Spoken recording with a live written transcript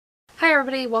Hi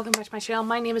everybody, welcome back to my channel.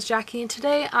 My name is Jackie and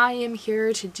today I am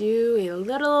here to do a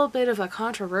little bit of a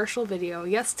controversial video.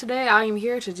 Yes, today I am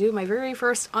here to do my very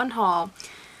first unhaul.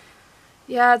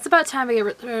 Yeah, it's about time I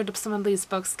get rid of some of these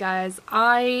books, guys.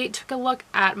 I took a look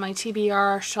at my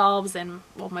TBR shelves and,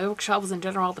 well, my bookshelves in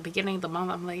general at the beginning of the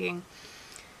month. I'm thinking,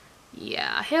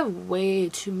 yeah, I have way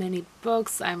too many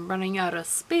books. I'm running out of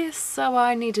space, so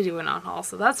I need to do an unhaul.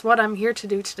 So that's what I'm here to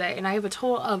do today, and I have a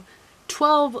total of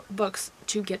 12 books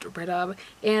to get rid of,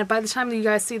 and by the time that you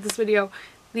guys see this video,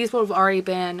 these will have already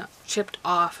been shipped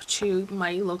off to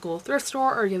my local thrift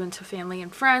store or given to family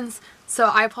and friends. So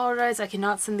I apologize, I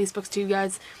cannot send these books to you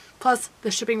guys. Plus,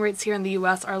 the shipping rates here in the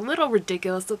US are a little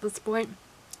ridiculous at this point,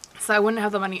 so I wouldn't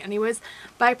have the money anyways.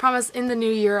 But I promise in the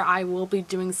new year I will be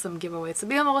doing some giveaways, so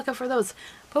be on the lookout for those.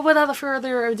 But without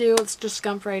further ado, let's just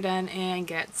jump right in and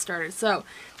get started. So,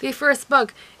 the first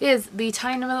book is The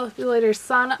Tiny Manipulator's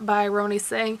Son by Roni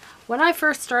Singh. When I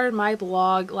first started my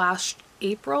blog last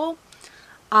April,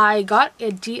 I got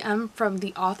a DM from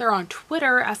the author on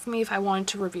Twitter asking me if I wanted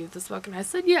to review this book, and I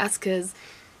said yes, because,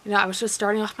 you know, I was just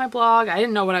starting off my blog. I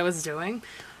didn't know what I was doing.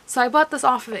 So I bought this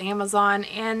off of Amazon,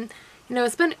 and, you know,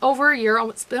 it's been over a year.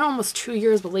 It's been almost 2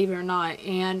 years, believe it or not,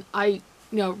 and I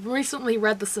recently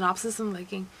read the synopsis and I'm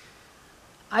thinking,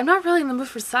 I'm not really in the mood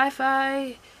for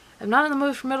sci-fi. I'm not in the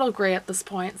mood for middle grade at this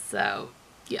point, so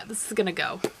yeah, this is gonna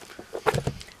go.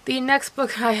 The next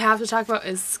book I have to talk about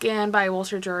is Scan by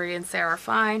Walter Drury and Sarah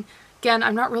Fine. Again,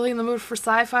 I'm not really in the mood for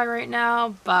sci-fi right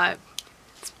now, but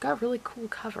it's got a really cool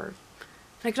cover.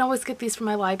 And I can always get these from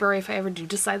my library if I ever do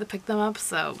decide to pick them up,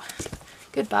 so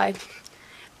goodbye.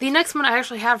 The next one I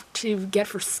actually have to get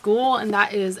for school, and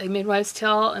that is A Midwife's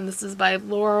Tale, and this is by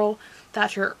Laurel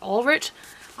Thatcher Ulrich.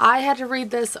 I had to read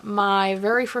this my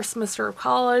very first semester of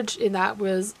college, and that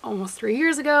was almost 3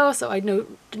 years ago, so I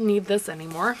didn't need this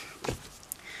anymore.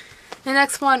 The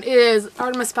next one is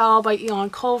Artemis Fowl by Elon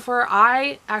Colfer.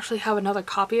 I actually have another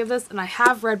copy of this, and I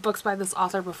have read books by this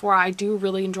author before. I do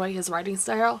really enjoy his writing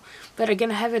style, but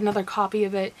again, I have another copy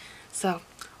of it, so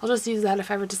I'll just use that if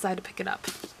I ever decide to pick it up.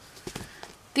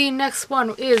 The next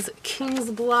one is King's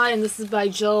Blood, and this is by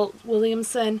Jill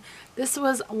Williamson. This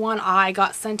was one I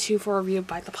got sent to for review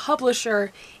by the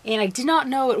publisher, and I did not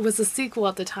know it was a sequel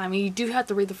at the time. And you do have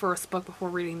to read the first book before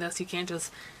reading this. You can't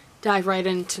just dive right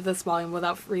into this volume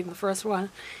without reading the first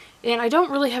one. And I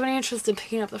don't really have any interest in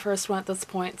picking up the first one at this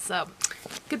point, so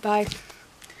goodbye.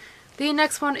 The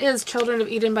next one is Children of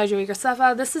Eden by Joey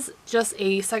Graceffa. This is just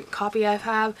a second copy I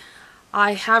have.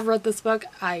 I have read this book.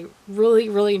 I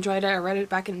really enjoyed it. I read it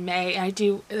back in May, and I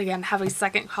do, again, have a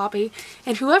second copy.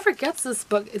 And whoever gets this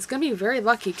book is going to be very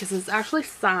lucky because it's actually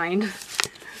signed.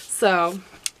 So,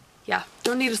 yeah,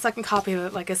 don't need a second copy of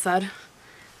it, like I said.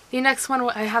 The next one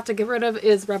I have to get rid of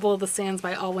is Rebel of the Sands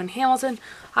by Alwyn Hamilton.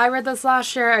 I read this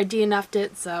last year. I DNF'd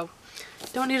it, so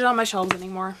don't need it on my shelves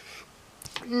anymore.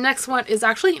 Next one is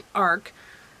actually an ARC.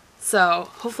 So,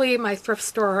 hopefully my thrift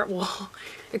store will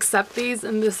accept these,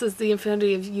 and this is The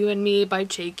Infinity of You and Me by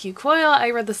J.Q. Coyle. I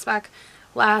read this back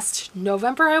last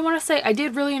November, I want to say. I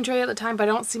did really enjoy it at the time, but I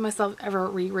don't see myself ever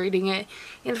rereading it.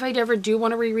 And if I ever do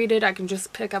want to reread it, I can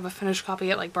just pick up a finished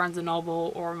copy at like Barnes &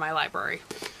 Noble or my library.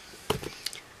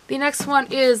 The next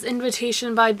one is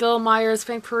Invitation by Bill Myers,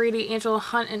 Frank Pariti, Angela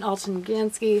Hunt, and Alton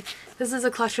Gansky. This is a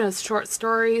collection of short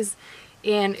stories,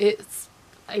 and it's,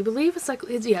 I believe it's like,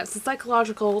 it's a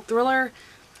psychological thriller.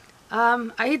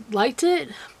 I liked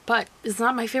it, but it's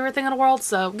not my favorite thing in the world,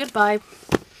 so goodbye.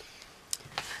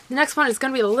 The next one is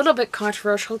going to be a little bit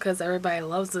controversial because everybody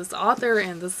loves this author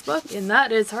and this book, and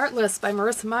that is Heartless by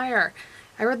Marissa Meyer.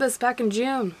 I read this back in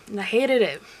June, and I hated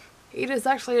it. Hate is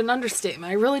actually an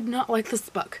understatement. I really do not like this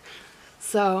book.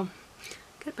 So,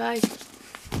 goodbye.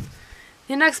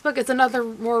 The next book is another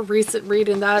more recent read,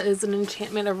 and that is An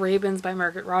Enchantment of Ravens by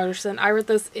Margaret Rogerson. I read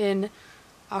this in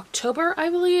October, I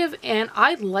believe, and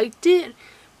I liked it,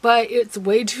 but it's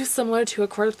way too similar to A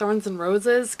Court of Thorns and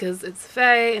Roses because it's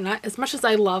fae, and as much as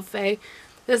I love fae,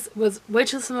 this was way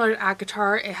too similar to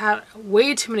ACOTAR. It had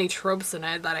way too many tropes in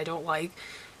it that I don't like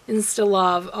and still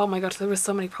love. Oh my gosh, there were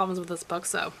so many problems with this book,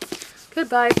 so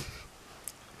goodbye.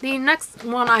 The next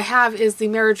one I have is The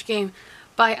Marriage Game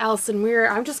by Alison Weir.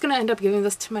 I'm just going to end up giving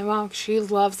this to my mom. She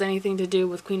loves anything to do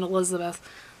with Queen Elizabeth,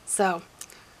 so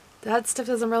that stuff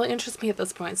doesn't really interest me at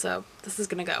this point, so this is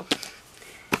going to go.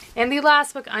 And the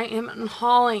last book I am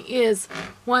unhauling is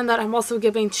one that I'm also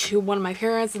giving to one of my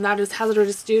parents, and that is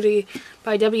Hazardous Duty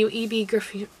by W.E.B.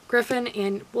 Griffin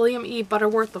and William E.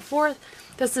 Butterworth IV.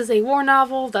 This is a war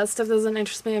novel. That stuff doesn't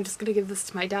interest me. I'm just going to give this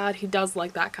to my dad. He does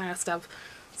like that kind of stuff.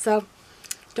 So,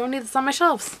 don't need this on my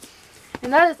shelves.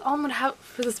 And that is all I'm going to have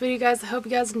for this video, guys. I hope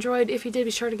you guys enjoyed. If you did,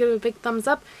 be sure to give it a big thumbs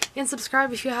up and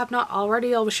subscribe if you have not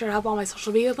already. I'll be sure to have all my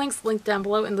social media links linked down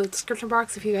below in the description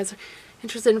box if you guys are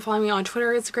interested in following me on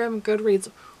Twitter, Instagram, Goodreads,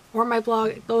 or my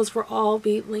blog. Those will all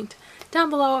be linked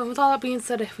down below. And with all that being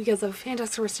said, I hope you guys have a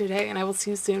fantastic rest of your day, and I will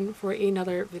see you soon for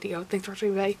another video. Thanks for watching,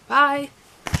 everybody. Bye!